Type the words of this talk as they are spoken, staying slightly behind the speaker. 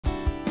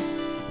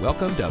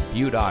Welcome to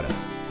Butte Auto,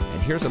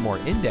 and here's a more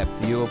in-depth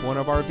view of one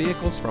of our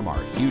vehicles from our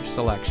huge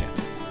selection.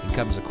 It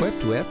comes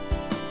equipped with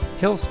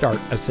Hill Start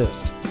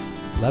Assist,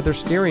 leather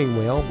steering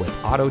wheel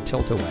with auto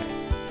tilt-away,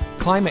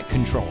 climate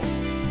control,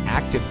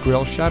 active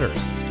grille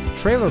shutters,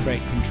 trailer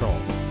brake control,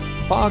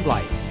 fog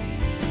lights,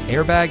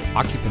 airbag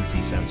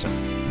occupancy sensor,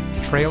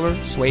 trailer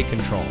sway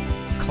control,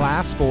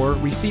 Class 4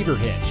 receiver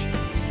hitch,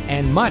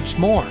 and much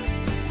more.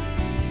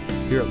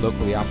 Here at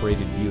locally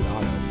operated Butte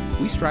Auto,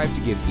 we strive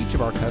to give each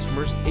of our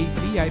customers a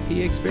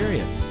VIP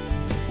experience.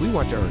 We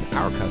want to earn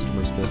our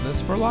customers'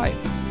 business for life,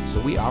 so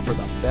we offer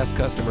the best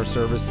customer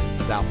service in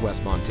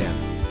Southwest Montana.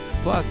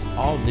 Plus,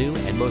 all new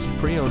and most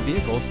pre-owned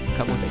vehicles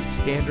come with a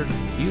standard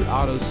Butte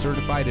Auto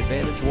Certified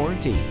Advantage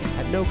warranty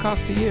at no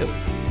cost to you.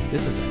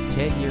 This is a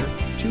 10-year,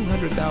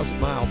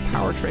 200,000-mile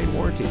powertrain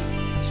warranty,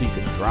 so you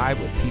can drive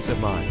with peace of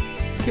mind.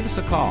 Give us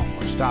a call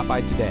or stop by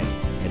today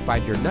and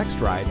find your next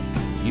ride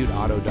at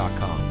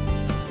butteauto.com.